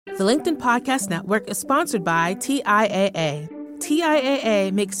The LinkedIn Podcast Network is sponsored by TIAA.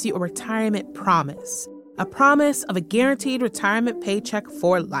 TIAA makes you a retirement promise, a promise of a guaranteed retirement paycheck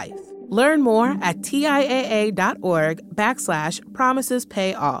for life. Learn more at TIAA.org/promises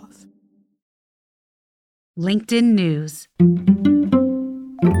pay off. LinkedIn News.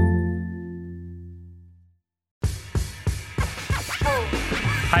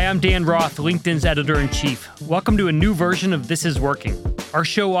 Hi, I'm Dan Roth, LinkedIn's editor-in-chief. Welcome to a new version of This Is Working. Our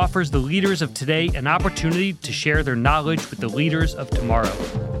show offers the leaders of today an opportunity to share their knowledge with the leaders of tomorrow.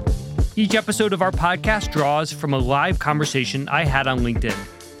 Each episode of our podcast draws from a live conversation I had on LinkedIn.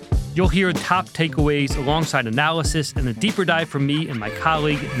 You'll hear top takeaways alongside analysis and a deeper dive from me and my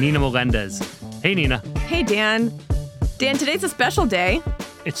colleague, Nina Melendez. Hey, Nina. Hey, Dan. Dan, today's a special day.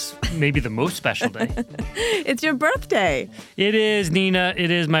 It's maybe the most special day. It's your birthday. It is, Nina. It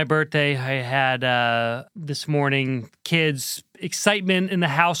is my birthday. I had this morning kids, excitement in the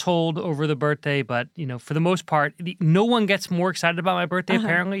household over the birthday. But, for the most part, no one gets more excited about my birthday,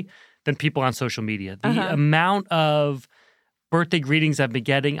 apparently, than people on social media. The amount of birthday greetings I've been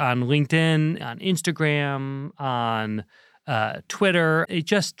getting on LinkedIn, on Instagram, on Twitter. It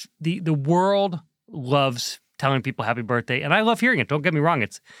just, the world loves telling people happy birthday, and I love hearing it. Don't get me wrong;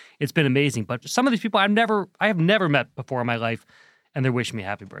 it's been amazing. But some of these people I have never met before in my life, and they're wishing me a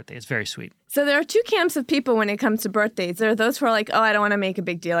happy birthday. It's very sweet. So there are two camps of people when it comes to birthdays. There are those who are like, "Oh, I don't want to make a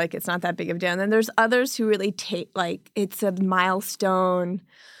big deal. Like it's not that big of a deal." And then there's others who really take like it's a milestone,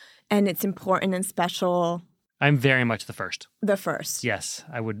 and it's important and special. I'm very much the first. The first. Yes,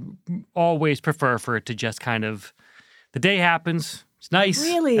 I would always prefer for it to just kind of the day happens. It's nice,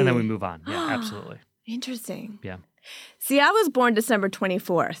 really, and then we move on. Yeah, absolutely. Interesting. Yeah. See, I was born December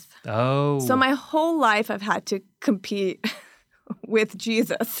 24th. Oh. So my whole life I've had to compete with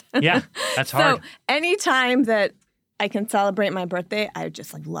Jesus. Yeah, that's hard. So anytime that I can celebrate my birthday, I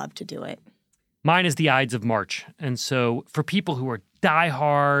just love to do it. Mine is the Ides of March. And so for people who are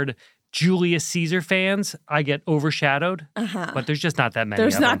diehard Julius Caesar fans, I get overshadowed. But there's just not that many.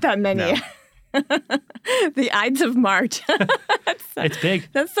 There's not that many. No. The Ides of March. It's big.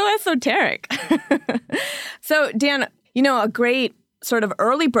 That's so esoteric. So, Dan, a great sort of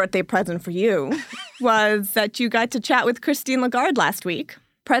early birthday present for you was that you got to chat with Christine Lagarde last week.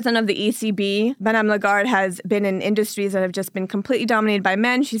 President of the ECB, Madame Lagarde has been in industries that have just been completely dominated by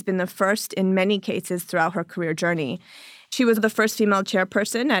men. She's been the first in many cases throughout her career journey. She was the first female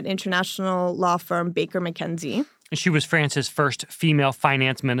chairperson at international law firm Baker McKenzie. She was France's first female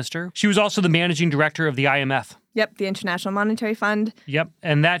finance minister. She was also the managing director of the IMF. Yep, the International Monetary Fund. Yep,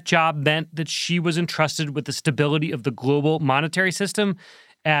 and that job meant that she was entrusted with the stability of the global monetary system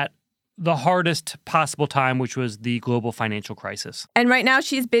at the hardest possible time, which was the global financial crisis. And right now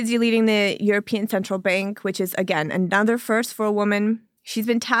she's busy leading the European Central Bank, which is, again, another first for a woman. She's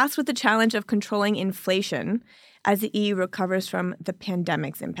been tasked with the challenge of controlling inflation as the EU recovers from the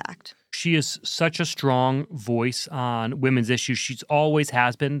pandemic's impact. She is such a strong voice on women's issues. She always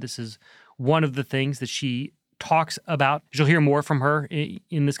has been. This is one of the things that she talks about. You'll hear more from her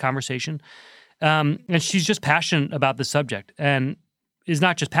in this conversation. And she's just passionate about the subject. And is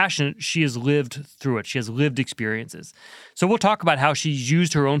not just passionate, she has lived through it. She has lived experiences. So we'll talk about how she's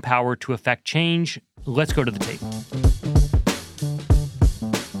used her own power to affect change. Let's go to the tape.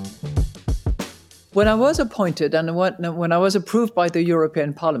 When I was appointed and when I was approved by the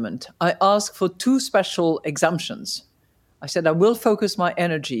European Parliament, I asked for two special exemptions. I said I will focus my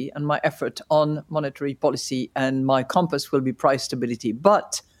energy and my effort on monetary policy and my compass will be price stability.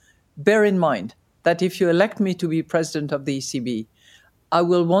 But bear in mind that if you elect me to be president of the ECB, I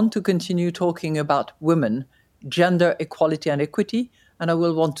will want to continue talking about women, gender equality and equity, and I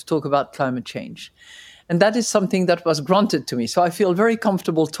will want to talk about climate change. And that is something that was granted to me. So I feel very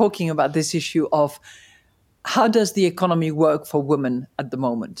comfortable talking about this issue of how does the economy work for women at the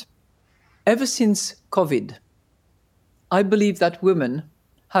moment. Ever since COVID, I believe that women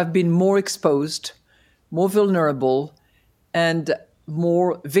have been more exposed, more vulnerable, and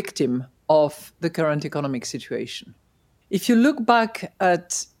more victim of the current economic situation. If you look back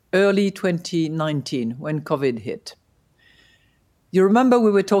at early 2019, when COVID hit, you remember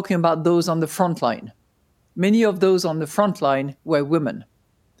we were talking about those on the front line. Many of those on the front line were women.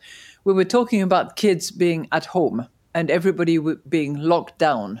 We were talking about kids being at home and everybody being locked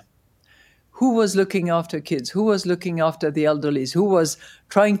down. Who was looking after kids? Who was looking after the elderlies? Who was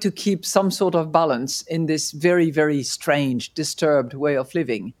trying to keep some sort of balance in this very, very strange, disturbed way of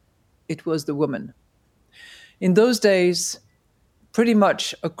living? It was the woman. In those days, pretty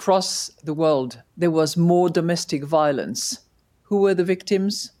much across the world, there was more domestic violence. Who were the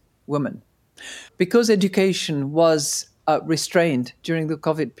victims? Women. Because education was restrained during the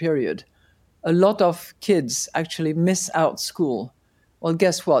COVID period, a lot of kids actually miss out school. Well,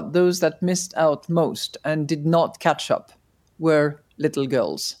 guess what? Those that missed out most and did not catch up were little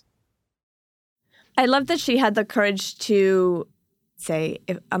girls. I love that she had the courage to say,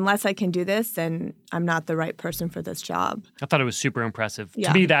 unless I can do this, then I'm not the right person for this job. I thought it was super impressive.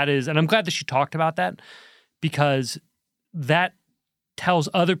 Yeah. To me, that is, and I'm glad that she talked about that, because that tells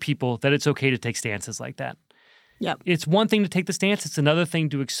other people that it's okay to take stances like that. Yep. It's one thing to take the stance. It's another thing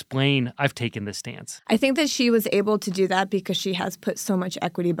to explain, I've taken this stance. I think that she was able to do that because she has put so much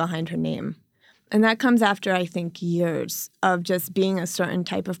equity behind her name. And that comes after, I think, years of just being a certain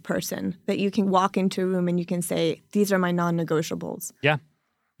type of person that you can walk into a room and you can say, these are my non-negotiables. Yeah.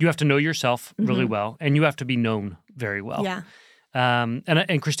 You have to know yourself really well, and you have to be known very well. Yeah.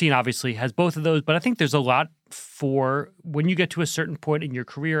 And Christine obviously has both of those, but I think there's a lot for when you get to a certain point in your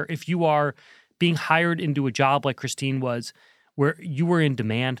career, if you are being hired into a job like Christine was, where you were in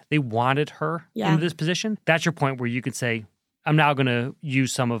demand, they wanted her in this position, that's your point where you can say, I'm now going to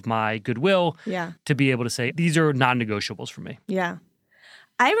use some of my goodwill to be able to say, these are non-negotiables for me. Yeah.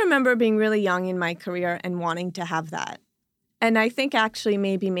 I remember being really young in my career and wanting to have that. And I think actually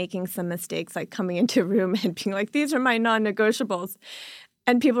maybe making some mistakes, like coming into a room and being like, these are my non-negotiables.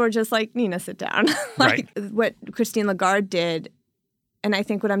 And people were just like, Nina, sit down. Like what Christine Lagarde did. And I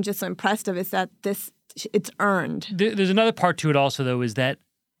think what I'm just so impressed of is that it's earned. There's another part to it also, though, is that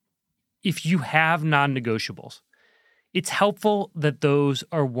if you have non-negotiables, it's helpful that those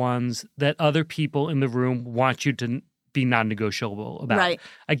are ones that other people in the room want you to be non-negotiable about. Right.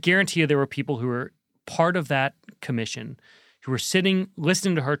 I guarantee you there were people who were part of that commission who were sitting,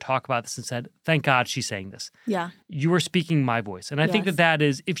 listening to her talk about this and said, thank God she's saying this. Yeah. You are speaking my voice. And I think that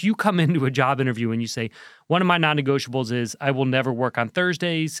is, if you come into a job interview and you say, one of my non-negotiables is I will never work on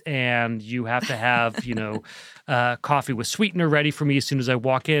Thursdays and you have to have, coffee with sweetener ready for me as soon as I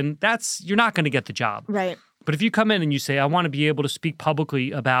walk in, you're not going to get the job. Right. But if you come in and you say, I want to be able to speak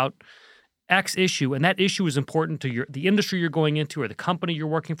publicly about X issue, and that issue is important to the industry you're going into or the company you're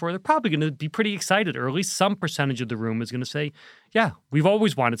working for, they're probably going to be pretty excited, or at least some percentage of the room is going to say, yeah, we've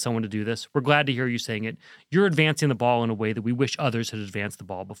always wanted someone to do this. We're glad to hear you saying it. You're advancing the ball in a way that we wish others had advanced the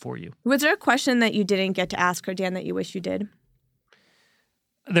ball before you. Was there a question that you didn't get to ask her, Dan, that you wish you did?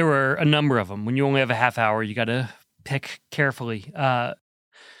 There were a number of them. When you only have a half hour, you got to pick carefully.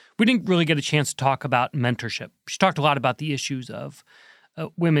 We didn't really get a chance to talk about mentorship. She talked a lot about the issues of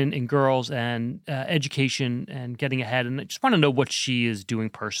women and girls and education and getting ahead. And I just want to know what she is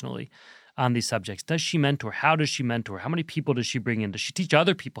doing personally on these subjects. Does she mentor? How does she mentor? How many people does she bring in? Does she teach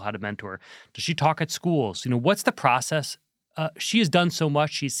other people how to mentor? Does she talk at schools? What's the process? She has done so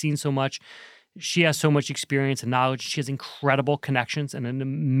much. She's seen so much. She has so much experience and knowledge. She has incredible connections and an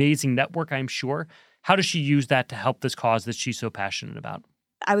amazing network, I'm sure. How does she use that to help this cause that she's so passionate about?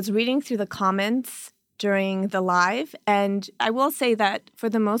 I was reading through the comments during the live, and I will say that for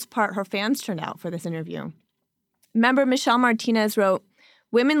the most part, her fans turned out for this interview. Member Michelle Martinez wrote,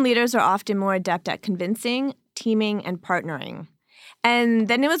 women leaders are often more adept at convincing, teaming, and partnering. And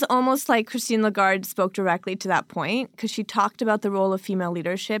then it was almost like Christine Lagarde spoke directly to that point because she talked about the role of female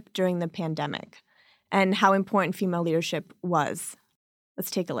leadership during the pandemic and how important female leadership was. Let's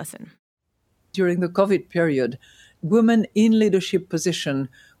take a listen. During the COVID period, women in leadership position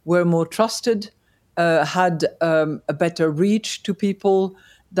were more trusted, had a better reach to people,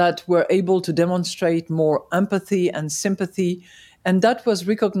 that were able to demonstrate more empathy and sympathy. And that was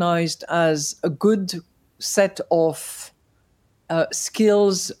recognized as a good set of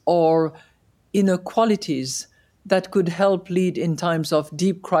skills or inner qualities that could help lead in times of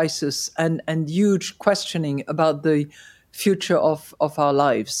deep crisis and huge questioning about the future of our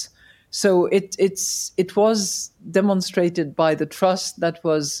lives. So it was demonstrated by the trust that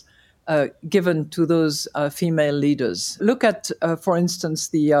was given to those female leaders. Look at, for instance,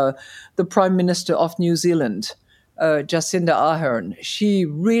 the Prime Minister of New Zealand, Jacinda Ardern. She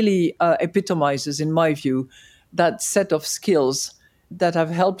really epitomizes, in my view, that set of skills that have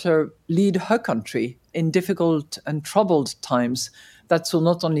helped her lead her country in difficult and troubled times that saw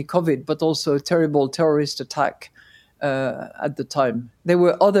not only COVID, but also a terrible terrorist attack at the time. There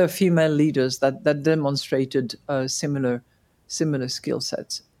were other female leaders that demonstrated similar skill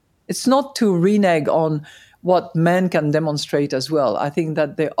sets. It's not to renege on what men can demonstrate as well. I think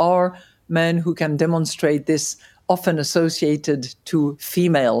that there are men who can demonstrate this, often associated to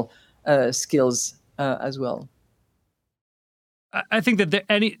female skills as well. I think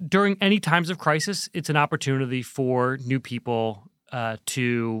that during any times of crisis, it's an opportunity for new people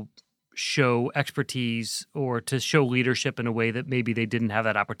to show expertise or to show leadership in a way that maybe they didn't have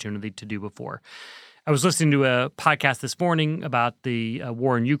that opportunity to do before. I was listening to a podcast this morning about the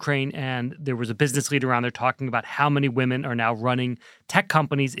war in Ukraine, and there was a business leader on there talking about how many women are now running tech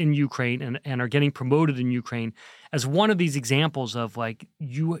companies in Ukraine and are getting promoted in Ukraine as one of these examples of like,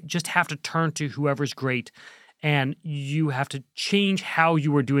 you just have to turn to whoever's great and you have to change how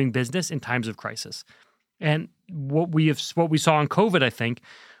you are doing business in times of crisis. And what we saw in COVID, I think,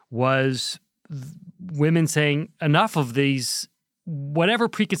 was women saying enough of these, whatever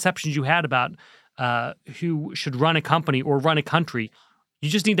preconceptions you had about who should run a company or run a country, you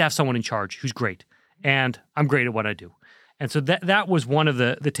just need to have someone in charge who's great. And I'm great at what I do. And so that was one of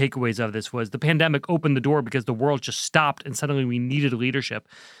the takeaways of this was the pandemic opened the door because the world just stopped and suddenly we needed leadership.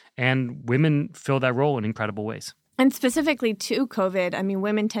 And women fill that role in incredible ways. And specifically to COVID, I mean,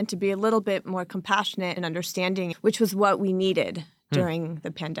 women tend to be a little bit more compassionate and understanding, which was what we needed during the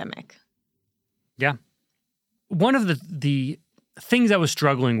pandemic. Yeah. One of the things I was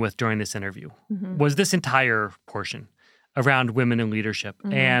struggling with during this interview was this entire portion around women in leadership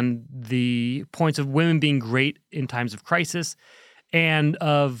and the points of women being great in times of crisis and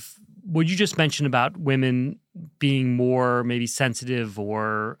of what you just mentioned about women being more maybe sensitive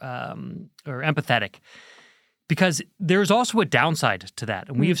or empathetic. Because there's also a downside to that.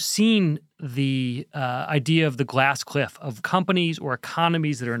 And we have seen the idea of the glass cliff of companies or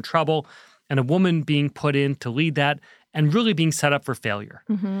economies that are in trouble and a woman being put in to lead that and really being set up for failure.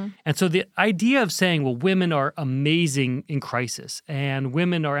 And so the idea of saying, well, women are amazing in crisis and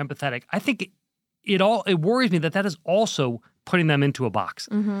women are empathetic, I think it worries me that is also putting them into a box.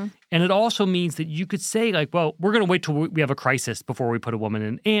 And it also means that you could say like, well, we're going to wait till we have a crisis before we put a woman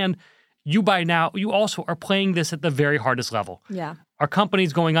in. And you by now, you also are playing this at the very hardest level. Yeah. Our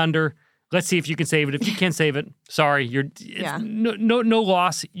company's going under. Let's see if you can save it. If you can't save it, sorry, no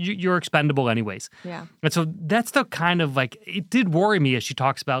loss. You're expendable anyways. Yeah. And so that's the kind of like, it did worry me as she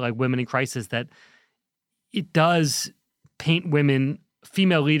talks about like women in crisis that it does paint women,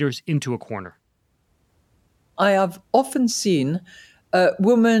 female leaders into a corner. I have often seen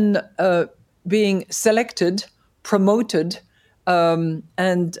women being selected, promoted,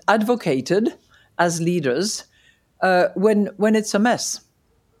 and advocated as leaders when it's a mess.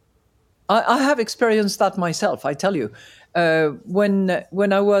 I have experienced that myself, I tell you. When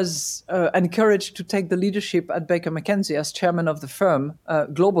I was encouraged to take the leadership at Baker McKenzie as chairman of the firm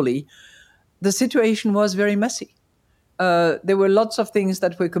globally, the situation was very messy. There were lots of things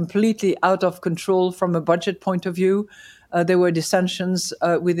that were completely out of control from a budget point of view. There were dissensions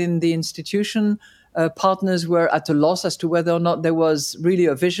within the institution. Partners were at a loss as to whether or not there was really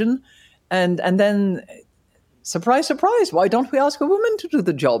a vision. And then, surprise, surprise, why don't we ask a woman to do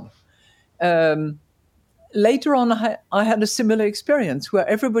the job? Later on, I had a similar experience where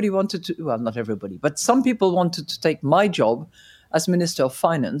everybody wanted to, well, not everybody, but some people wanted to take my job as Minister of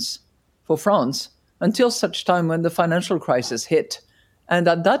Finance for France until such time when the financial crisis hit. And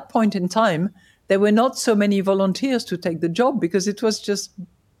at that point in time, there were not so many volunteers to take the job because it was just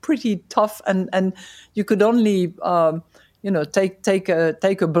pretty tough, and you could only take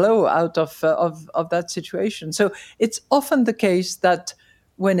a blow out of that situation. So it's often the case that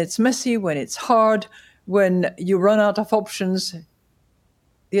when it's messy, when it's hard, when you run out of options,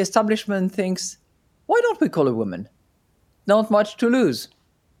 the establishment thinks, why don't we call a woman? Not much to lose.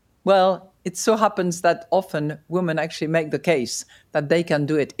 Well, it so happens that often women actually make the case that they can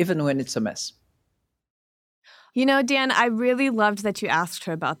do it even when it's a mess. You know, Dan, I really loved that you asked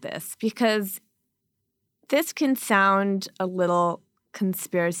her about this because this can sound a little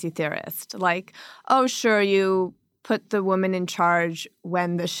conspiracy theorist. Like, oh, sure, you put the woman in charge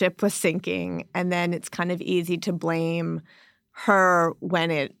when the ship was sinking, and then it's kind of easy to blame her when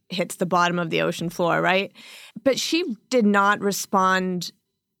it hits the bottom of the ocean floor, right? But she did not respond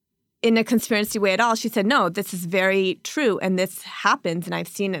in a conspiracy way at all. She said, no, this is very true, and this happens, and I've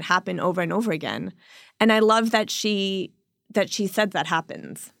seen it happen over and over again. And I love that she said that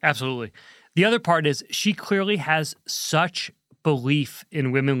happens. Absolutely. The other part is she clearly has such belief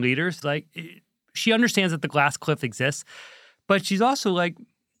in women leaders. Like, she understands that the glass cliff exists, but she's also like,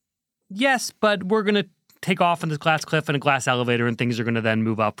 yes, but we're going to take off on this glass cliff and a glass elevator and things are going to then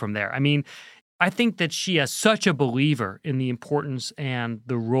move up from there. I mean, I think that she is such a believer in the importance and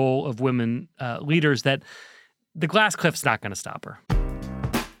the role of women leaders that the glass cliff's not going to stop her.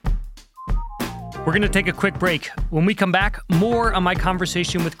 We're going to take a quick break. When we come back, more on my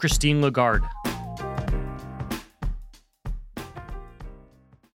conversation with Christine Lagarde.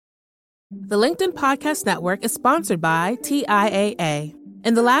 The LinkedIn Podcast Network is sponsored by TIAA.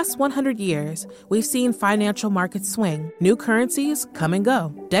 In the last 100 years, we've seen financial markets swing, new currencies come and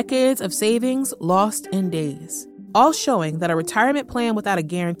go, decades of savings lost in days, all showing that a retirement plan without a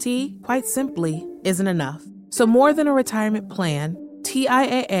guarantee, quite simply, isn't enough. So more than a retirement plan,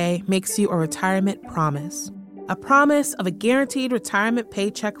 TIAA makes you a retirement promise. A promise of a guaranteed retirement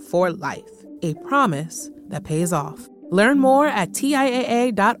paycheck for life. A promise that pays off. Learn more at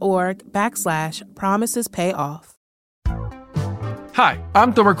TIAA.org/promisespayoff. Hi,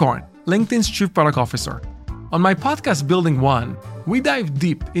 I'm Tomer Cohen, LinkedIn's Chief Product Officer. On my podcast, Building One, we dive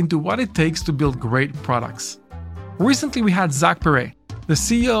deep into what it takes to build great products. Recently, we had Zach Perret, the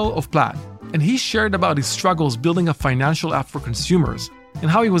CEO of Plaid, and he shared about his struggles building a financial app for consumers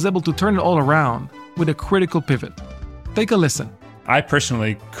and how he was able to turn it all around with a critical pivot. Take a listen. I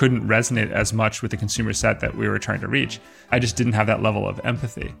personally couldn't resonate as much with the consumer set that we were trying to reach. I just didn't have that level of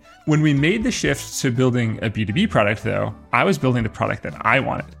empathy. When we made the shift to building a B2B product, though, I was building the product that I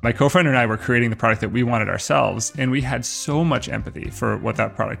wanted. My co-founder and I were creating the product that we wanted ourselves, and we had so much empathy for what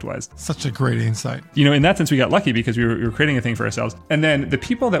that product was. Such a great insight. In that sense, we got lucky because we were creating a thing for ourselves. And then the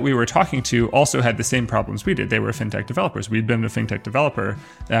people that we were talking to also had the same problems we did. They were fintech developers. We'd been a fintech developer.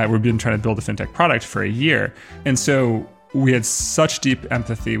 We'd been trying to build a fintech product for a year. And so we had such deep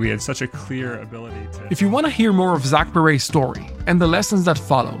empathy. We had such a clear ability to... If you want to hear more of Zach Perret's story and the lessons that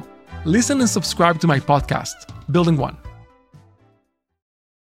follow, listen and subscribe to my podcast, Building One.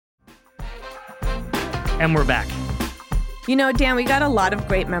 And we're back. Dan, we got a lot of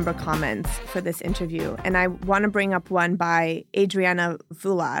great member comments for this interview, and I want to bring up one by Adriana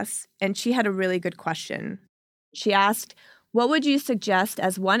Vulas, and she had a really good question. She asked, what would you suggest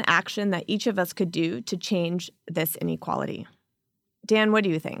as one action that each of us could do to change this inequality? Dan, what do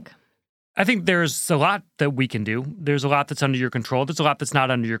you think? I think there's a lot that we can do. There's a lot that's under your control. There's a lot that's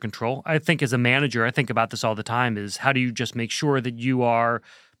not under your control. I think as a manager, I think about this all the time, is how do you just make sure that you are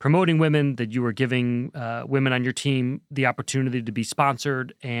promoting women, that you are giving women on your team the opportunity to be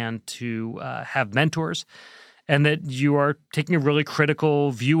sponsored and to have mentors, and that you are taking a really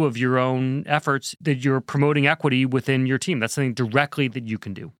critical view of your own efforts, that you're promoting equity within your team. That's something directly that you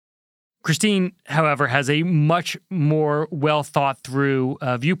can do. Christine, however, has a much more well-thought-through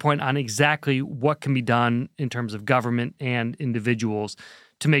viewpoint on exactly what can be done in terms of government and individuals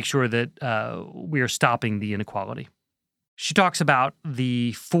to make sure that we are stopping the inequality. She talks about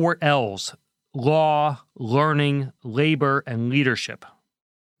the 4 L's: law, learning, labor, and leadership.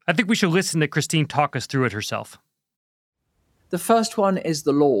 I think we should listen to Christine talk us through it herself. The first one is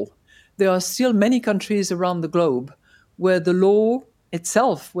the law. There are still many countries around the globe where the law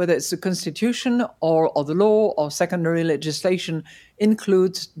itself, whether it's the constitution or the law or secondary legislation,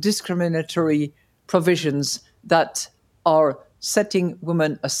 includes discriminatory provisions that are setting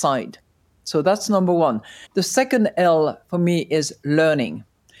women aside. So that's number one. The second L for me is learning.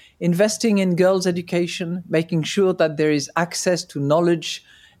 Investing in girls' education, making sure that there is access to knowledge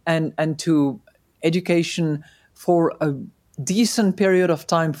and to education for a decent period of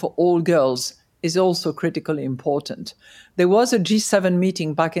time for all girls is also critically important. There was a G7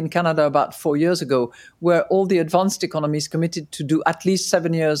 meeting back in Canada about 4 years ago where all the advanced economies committed to do at least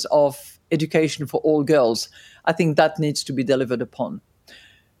 7 years of education for all girls. I think that needs to be delivered upon.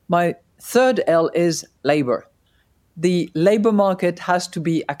 My third L is labor. The labor market has to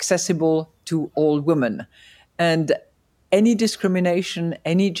be accessible to all women. And any discrimination,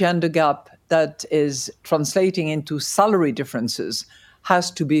 any gender gap that is translating into salary differences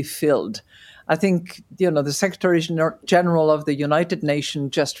has to be filled. I think, the Secretary General of the United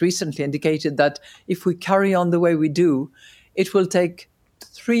Nations just recently indicated that if we carry on the way we do, it will take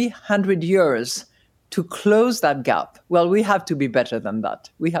 300 years to close that gap. Well, we have to be better than that.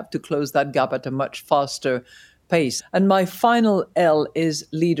 We have to close that gap at a much faster pace. And my final L is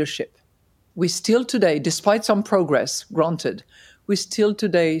leadership. We still today, despite some progress, granted, we still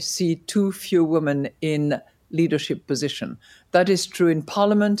today see too few women in leadership position. That is true in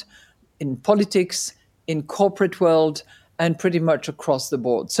parliament, in politics, in corporate world, and pretty much across the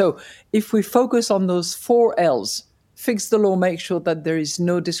board. So if we focus on those 4 L's, fix the law, make sure that there is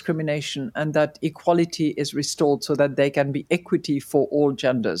no discrimination and that equality is restored so that there can be equity for all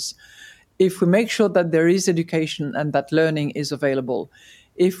genders. If we make sure that there is education and that learning is available,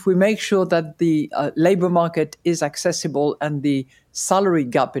 if we make sure that the labor market is accessible and the salary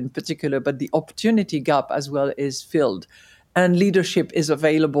gap in particular, but the opportunity gap as well is filled, and leadership is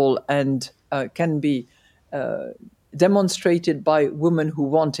available and can be demonstrated by women who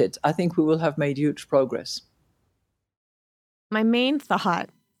want it, I think we will have made huge progress. My main thought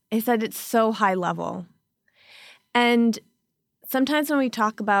is that it's so high level. And sometimes when we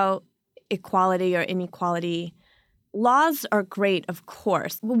talk about equality or inequality, laws are great, of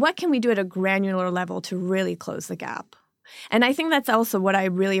course. But what can we do at a granular level to really close the gap? And I think that's also what I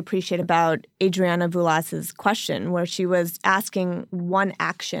really appreciate about Adriana Vulas's question, where she was asking one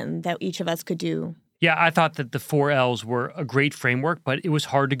action that each of us could do. Yeah, I thought that the 4 L's were a great framework, but it was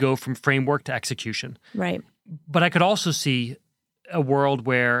hard to go from framework to execution. Right. But I could also see a world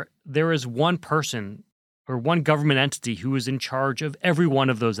where there is one person or one government entity who is in charge of every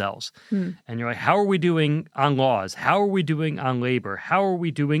one of those L's. And you're like, how are we doing on laws? How are we doing on labor? How are we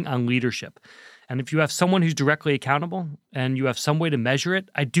doing on leadership? And if you have someone who's directly accountable and you have some way to measure it,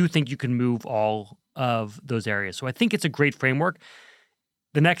 I do think you can move all of those areas. So I think it's a great framework.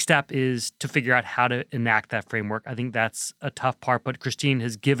 The next step is to figure out how to enact that framework. I think that's a tough part, but Christine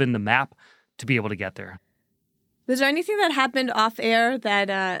has given the map to be able to get there. Was there anything that happened off air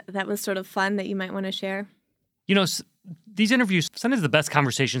that was sort of fun that you might want to share? You know, these interviews, sometimes the best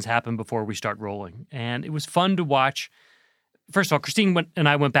conversations happen before we start rolling. And it was fun to watch. First of all, Christine and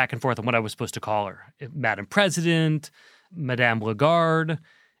I went back and forth on what I was supposed to call her. Madam President, Madame Lagarde,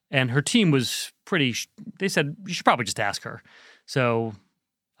 and her team was they said, you should probably just ask her. So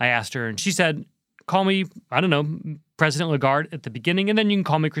I asked her, and she said, call me, I don't know, President Lagarde at the beginning, and then you can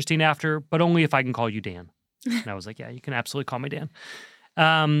call me Christine after, but only if I can call you Dan. And I was like, yeah, you can absolutely call me Dan.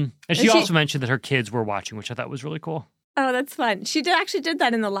 And she also mentioned that her kids were watching, which I thought was really cool. Oh, that's fun. She actually did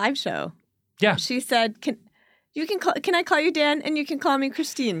that in the live show. Yeah. She said, can I call you Dan and you can call me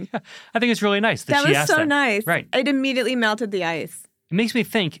Christine? Yeah, I think it's really nice that she asked that. That was so that. nice. Right. It immediately melted the ice. It makes me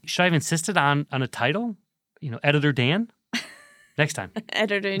think, should I have insisted on a title? You know, Editor Dan? Next time.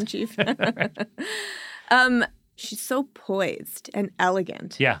 Editor-in-chief. She's so poised and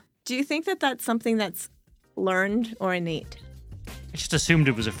elegant. Yeah. Do you think that that's something that's learned or innate? I just assumed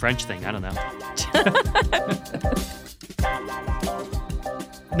it was a French thing. I don't know.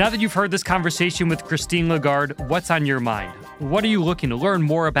 Now that you've heard this conversation with Christine Lagarde, what's on your mind? What are you looking to learn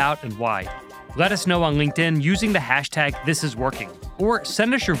more about and why? Let us know on LinkedIn using the hashtag #ThisIsWorking. Or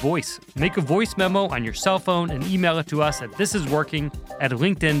send us your voice. Make a voice memo on your cell phone and email it to us at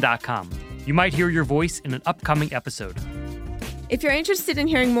thisisworking@linkedin.com. You might hear your voice in an upcoming episode. If you're interested in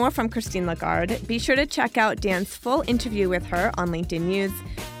hearing more from Christine Lagarde, be sure to check out Dan's full interview with her on LinkedIn News.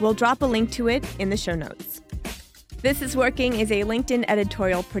 We'll drop a link to it in the show notes. This is Working is a LinkedIn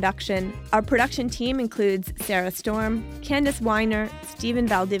editorial production. Our production team includes Sarah Storm, Candace Weiner, Stephen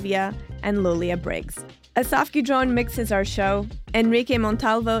Valdivia, and Lulia Briggs. Asaf Gudron mixes our show. Enrique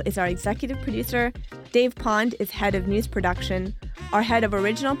Montalvo is our executive producer. Dave Pond is head of news production. Our head of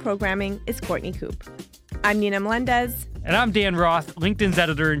original programming is Courtney Coop. I'm Nina Melendez. And I'm Dan Roth, LinkedIn's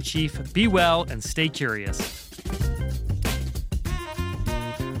editor-in-chief. Be well and stay curious.